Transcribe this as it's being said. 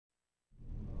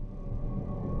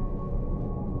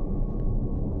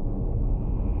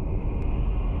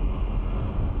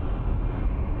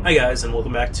Hi guys, and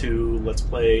welcome back to Let's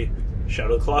Play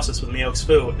Shadow of the Colossus with me,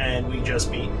 Fu, and we just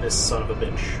beat this son of a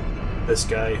bitch. This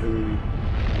guy who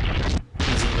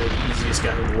is either the easiest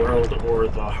guy in the world or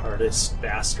the hardest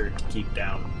bastard to keep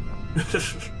down.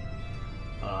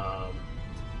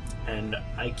 And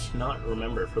I cannot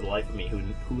remember for the life of me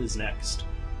who is next.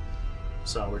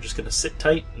 So we're just going to sit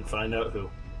tight and find out who.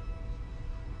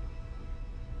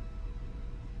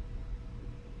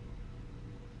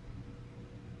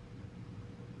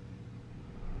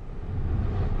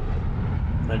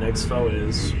 My next foe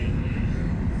is...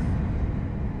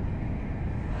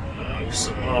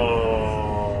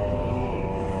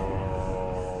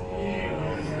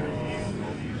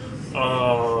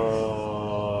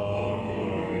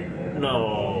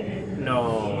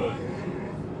 No.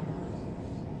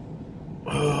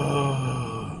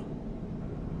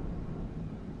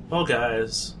 Well,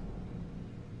 guys,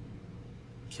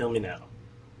 kill me now.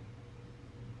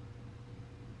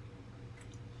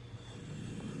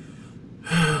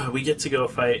 We get to go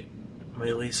fight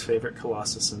my least favorite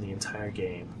Colossus in the entire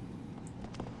game.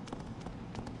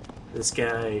 This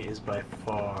guy is by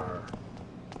far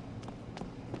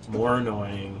more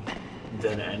annoying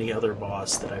than any other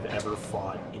boss that I've ever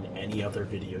fought in any other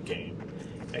video game.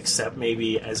 Except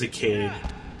maybe as a kid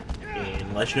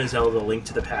in Legend of Zelda: Link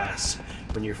to the Past,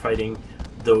 when you're fighting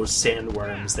those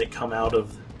sandworms that come out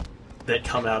of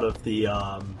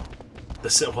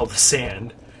the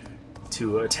sand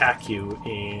to attack you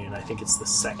in, I think it's the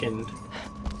second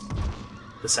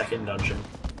dungeon.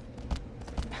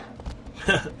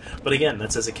 But again,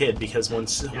 that's as a kid, because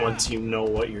once you know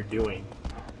what you're doing,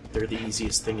 they're the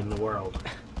easiest thing in the world.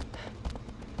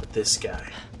 But this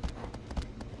guy...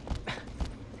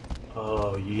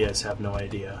 Oh, you guys have no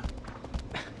idea.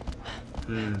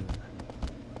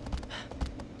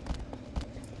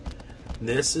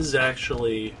 This is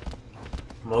actually...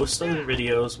 Most other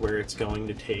videos where it's going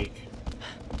to take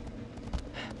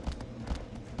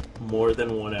more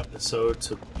than one episode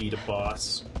to beat a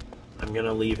boss, I'm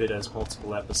gonna leave it as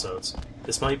multiple episodes.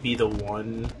 This might be the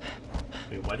one...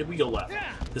 Wait, why did we go left?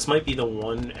 This might be the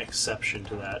one exception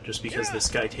to that, just because this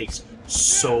guy takes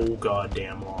so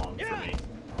goddamn long for me.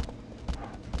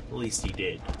 At least he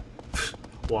did.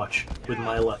 Watch, with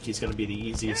my luck, he's gonna be the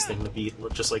easiest thing to beat,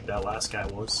 just like that last guy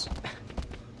was.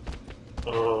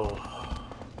 Oh...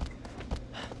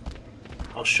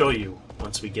 I'll show you,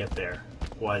 once we get there,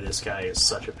 why this guy is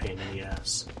such a pain in the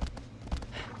ass.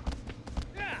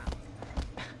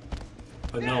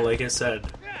 But no, like I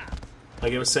said,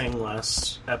 like I was saying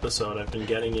last episode, I've been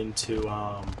getting into,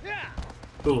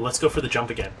 Ooh, let's go for the jump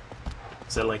again.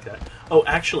 Because I like that. Oh,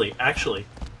 actually, I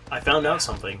found out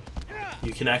something.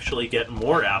 You can actually get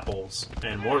more apples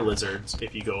and more lizards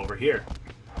if you go over here.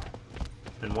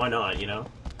 And why not, you know?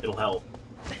 It'll help.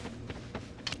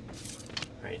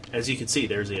 As you can see,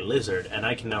 there's a lizard, and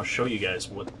I can now show you guys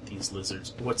what these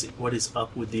lizards... What is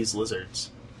up with these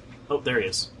lizards. Oh, there he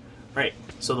is. Right,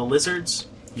 so the lizards,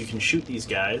 you can shoot these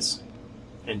guys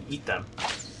and eat them.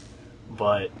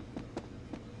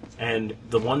 And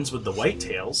the ones with the white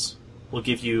tails will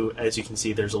give you, as you can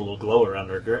see, there's a little glow around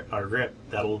our grip.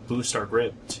 That'll boost our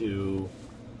grip to...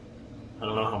 I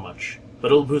don't know how much.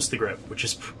 But it'll boost the grip,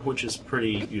 which is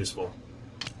pretty useful.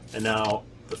 And now...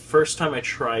 The first time I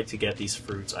tried to get these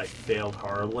fruits, I failed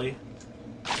horribly.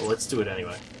 Well, let's do it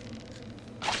anyway.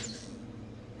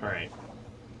 Alright.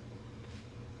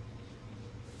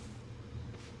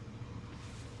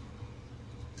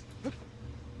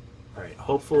 Alright,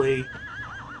 hopefully...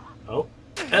 Oh,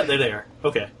 there they are.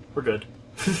 Okay, we're good.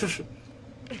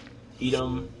 Eat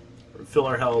them, fill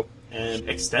our health, and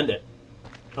extend it.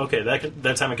 Okay,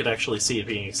 that time I could actually see it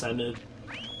being extended.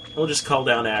 We'll just call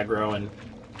down aggro and...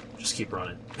 just keep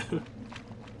running.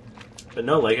 But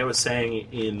no, like I was saying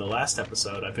in the last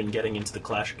episode, I've been getting into the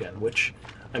Clash again, which,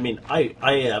 I mean, I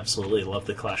absolutely love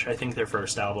the Clash. I think their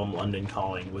first album, London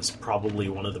Calling, was probably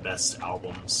one of the best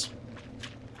albums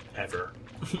ever.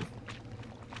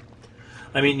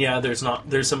 I mean, yeah, there's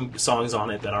some songs on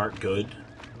it that aren't good,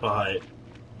 but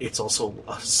it's also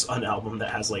an album that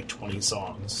has like 20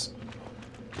 songs.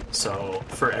 So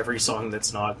for every song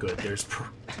that's not good, there's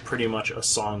pretty much a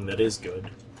song that is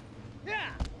good.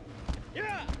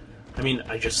 I mean,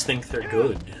 I just think they're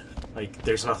good. Like,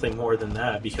 there's nothing more than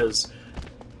that, because,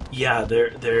 yeah,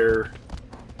 they're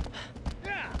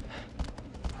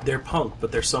punk,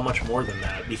 but they're so much more than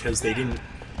that, because they didn't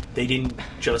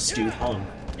just do punk.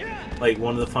 Like,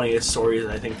 one of the funniest stories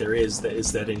I think there is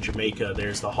that in Jamaica,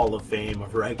 there's the Hall of Fame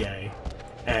of reggae,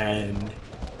 and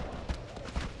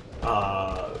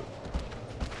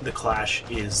the Clash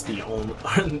is the only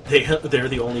they're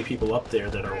the only people up there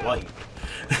that are white.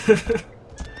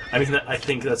 I mean, I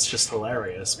think that's just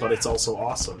hilarious, but it's also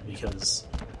awesome because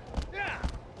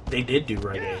they did do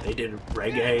reggae. They did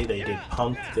reggae, they did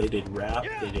punk, they did rap,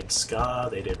 they did ska,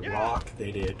 they did rock,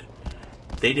 they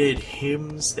did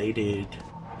hymns, they did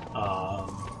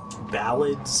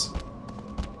ballads.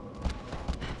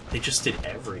 They just did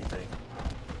everything.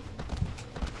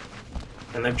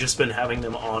 And I've just been having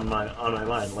them on my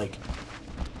mind, like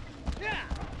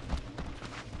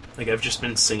I've just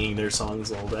been singing their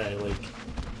songs all day. Like,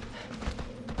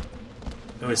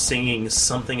 I was singing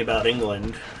Something About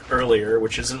England earlier,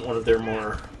 which isn't one of their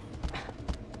more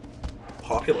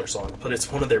popular songs, but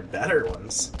it's one of their better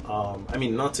ones. I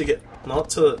mean, not to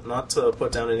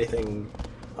put down anything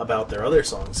about their other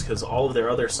songs, because all of their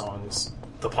other songs,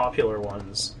 the popular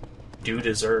ones, do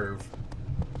deserve,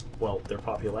 well, their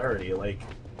popularity. Like,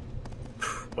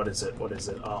 what is it?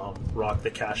 Rock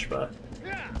the Casbah.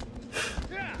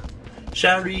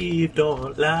 Sharif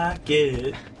don't like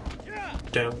it.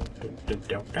 Down, down,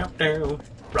 down, down, down.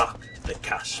 Rock the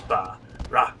Casbah.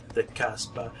 Rock the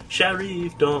Casbah.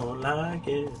 Sharif don't like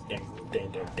it. Down,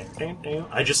 down, down, down, down, down.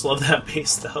 I just love that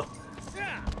bass, though.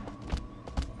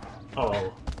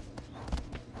 Oh.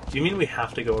 Do you mean we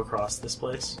have to go across this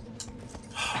place?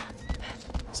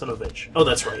 Son of a bitch. Oh,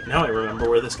 that's right. Now I remember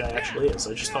where this guy actually is.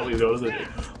 I just thought we go to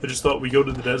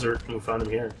the desert and we found him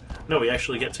here. No, we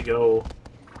actually get to go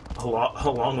a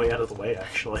long way out of the way,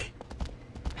 actually.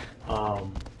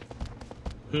 I'll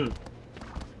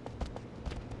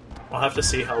have to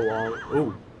see how long.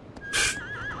 Ooh.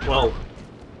 Well,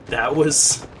 that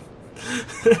was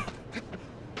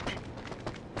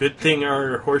good thing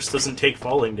our horse doesn't take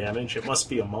falling damage. It must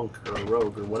be a monk or a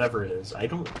rogue or whatever it is. I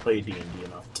don't play D&D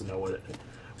enough to know what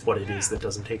it is that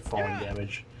doesn't take falling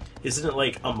damage. Isn't it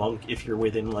like a monk, if you're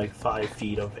within like 5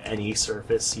 feet of any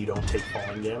surface, you don't take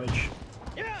falling damage?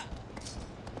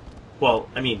 Well,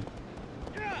 I mean,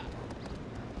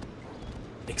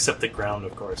 except the ground,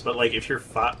 of course. But like, if you're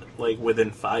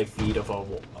within 5 feet of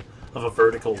a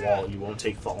vertical wall, you won't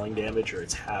take falling damage, or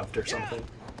it's halved or something.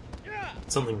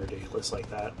 Something ridiculous like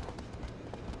that.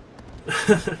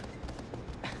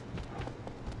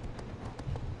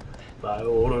 By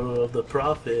order of the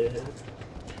Prophet,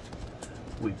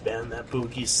 we ban that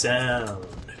boogie sound.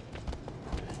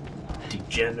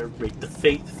 Degenerate the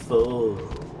faithful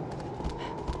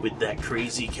with that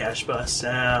crazy Casbah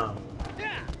sound.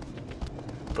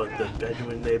 But the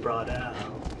Bedouin they brought out,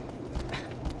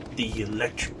 the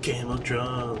electric camel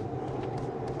drum,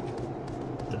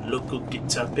 the local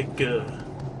guitar picker.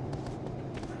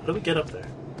 How do we get up there?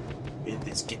 With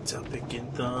this guitar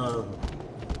picking thumb.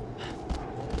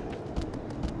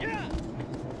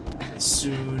 As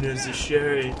soon as the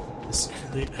sheriff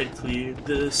had cleared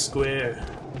the square,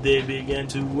 they began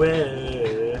to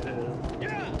wail.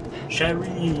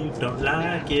 Sharif don't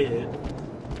like it.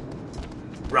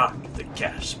 Rock the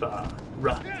Casbah,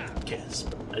 rock the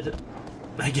Casbah. I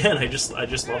just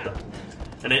love them.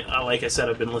 And like I said,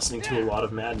 I've been listening to a lot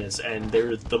of Madness, and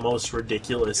they're the most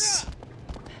ridiculous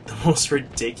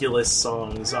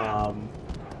songs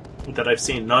that I've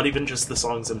seen. Not even just the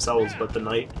songs themselves, but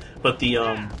I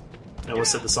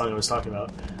almost said the song I was talking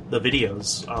about. The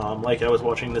videos. Like I was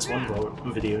watching this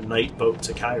one video, Night Boat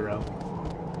to Cairo,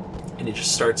 and it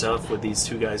just starts off with these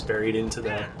two guys buried in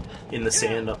the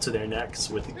sand up to their necks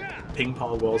with ping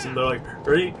pong balls, and they're like,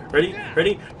 ready, ready,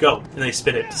 ready, go, and they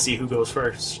spin it to see who goes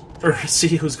first, or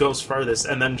see who goes farthest,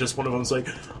 and then just one of them's like,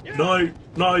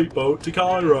 night boat to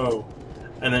Cairo,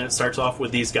 and then it starts off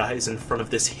with these guys in front of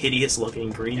this hideous looking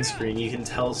green screen. You can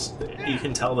tell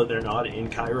that they're not in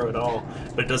Cairo at all,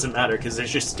 but it doesn't matter because they're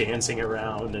just dancing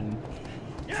around and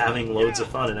having loads of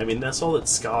fun. And I mean, that's all that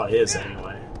ska is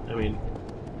anyway. I mean,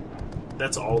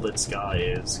 that's all that ska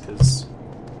is, because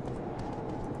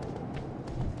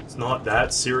it's not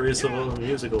that serious of a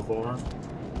musical form.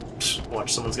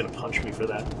 Watch, someone's gonna punch me for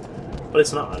that. But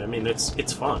it's not. I mean,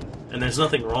 it's fun, and there's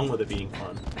nothing wrong with it being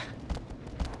fun.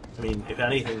 I mean, if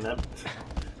anything,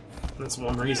 that's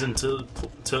one reason to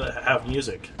have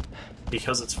music,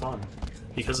 because it's fun,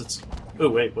 because it's. Oh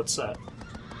wait, what's that?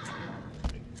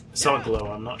 I saw a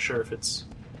glow. I'm not sure if it's.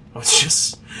 Oh,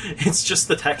 it's just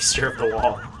the texture of the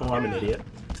wall. Oh, I'm an idiot.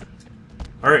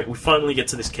 Alright, we finally get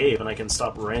to this cave, and I can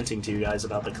stop ranting to you guys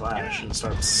about the Clash and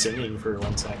start singing for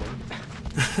 1 second.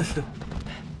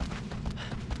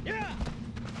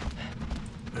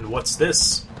 And what's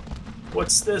this?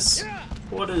 What's this?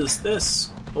 What is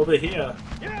this? Over here.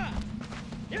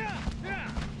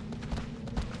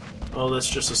 Oh, that's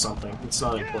just a something. It's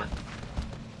not important.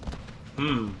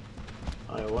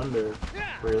 I wonder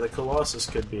where the Colossus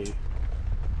could be.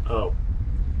 Oh.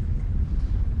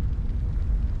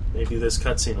 Maybe this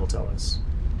cutscene will tell us.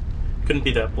 couldn't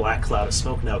be that black cloud of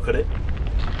smoke now, could it?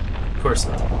 Of course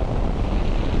not.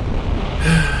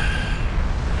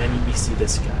 And we see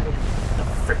this guy, the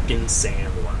frickin'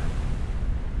 sandworm.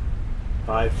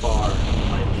 By far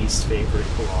my least favorite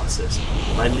Colossus.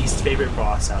 My least favorite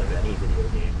boss out of any video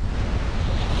game.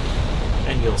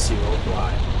 And you'll see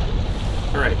why.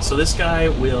 Alright, so this guy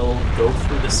will go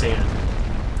through the sand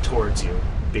towards you,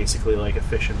 basically like a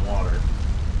fish in water.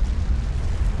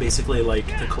 Basically like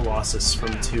the Colossus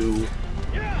from two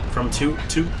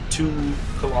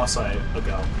Colossi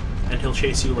ago. And he'll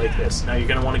chase you like this. Now you're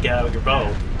going to want to get out your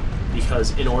bow,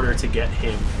 because in order to get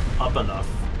him up enough,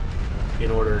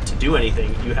 in order to do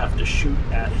anything, you have to shoot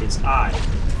at his eye.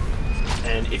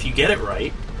 And if you get it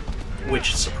right,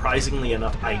 which surprisingly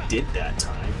enough I did that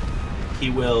time, he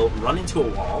will run into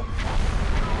a wall,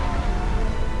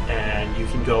 and you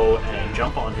can go and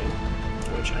jump on him,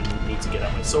 which I need to get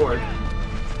out my sword.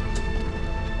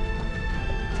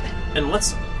 And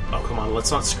let's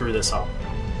not screw this up.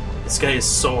 This guy is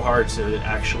so hard to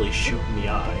actually shoot in the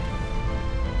eye.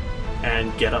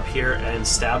 And get up here and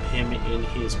stab him in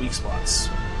his weak spots.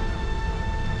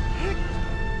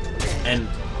 And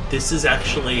this is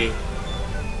actually...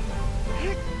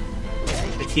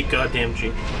 I keep goddamn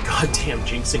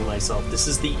jinxing myself. This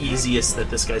is the easiest that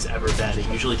this guy's ever been. It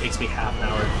usually takes me half an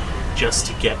hour just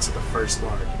to get to the first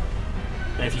mark.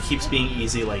 And if he keeps being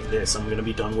easy like this, I'm going to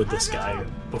be done with this guy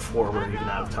before we're even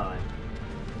out of time.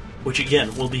 Which,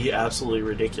 again, will be absolutely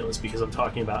ridiculous, because I'm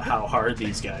talking about how hard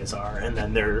these guys are, and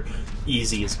then they're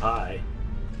easy as pie.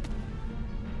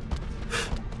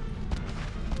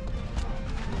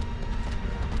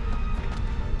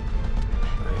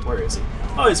 Alright, where is he?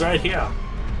 Oh, he's right here!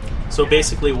 So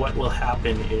basically what will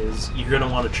happen is you're going to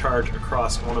want to charge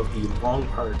across one of the long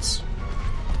parts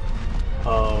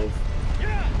of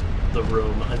the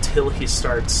room until he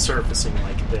starts surfacing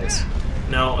like this.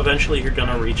 Now, eventually you're going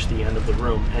to reach the end of the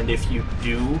room, and if you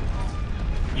do,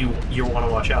 you want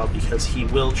to watch out, because he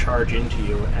will charge into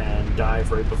you and dive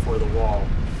right before the wall,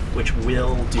 which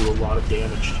will do a lot of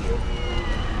damage to you.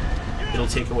 It'll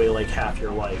take away like half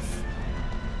your life.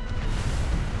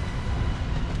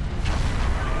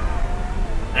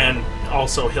 And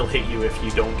also he'll hit you if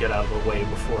you don't get out of the way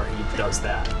before he does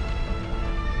that.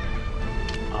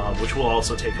 Which will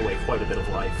also take away quite a bit of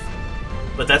life.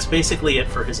 But that's basically it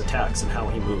for his attacks and how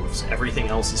he moves. Everything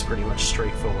else is pretty much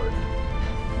straightforward.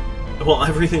 Well,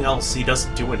 everything else, he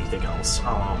doesn't do anything else.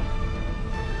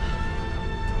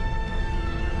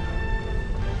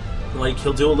 Like,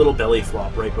 he'll do a little belly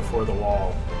flop right before the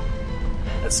wall.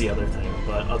 That's the other thing.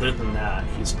 But other than that,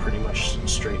 he's pretty much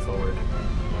straightforward.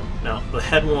 Now, the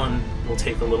head one will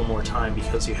take a little more time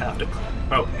because you have to...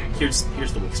 Oh, here's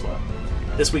the weak spot.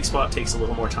 This weak spot takes a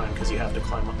little more time because you have to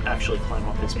actually climb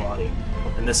up his body.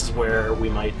 And this is where we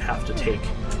might have to take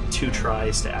 2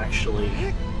 tries to actually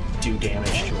do damage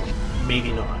to him.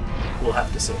 Maybe not. We'll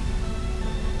have to see.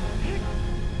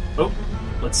 Oh,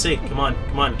 let's see. Come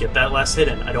on, get that last hit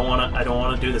in. I don't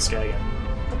wanna do this guy again.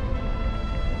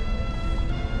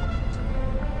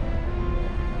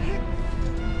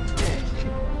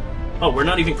 Oh, we're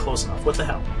not even close enough. What the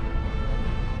hell?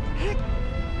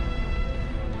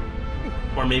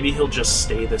 Or maybe he'll just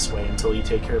stay this way until you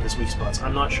take care of his weak spots.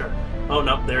 I'm not sure. Oh,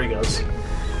 no, there he goes.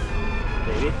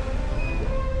 Maybe?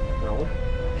 No?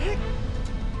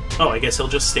 Oh, I guess he'll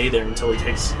just stay there until you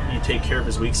take care of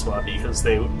his weak spot, because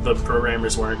the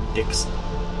programmers weren't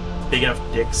big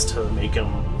enough dicks to make him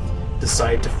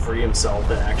decide to free himself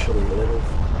and actually live.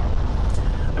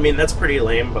 I mean, that's pretty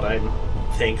lame, but I'm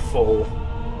thankful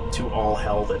to all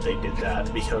hell that they did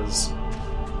that, because...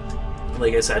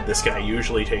 like I said, this guy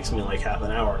usually takes me like half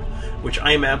an hour, which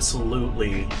I am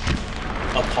absolutely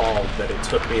appalled that it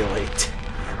took me like...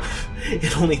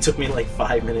 it only took me like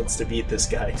 5 minutes to beat this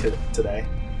guy today.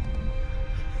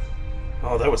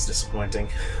 Oh, that was disappointing.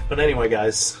 But anyway,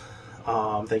 guys,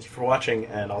 thank you for watching,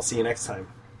 and I'll see you next time.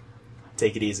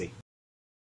 Take it easy.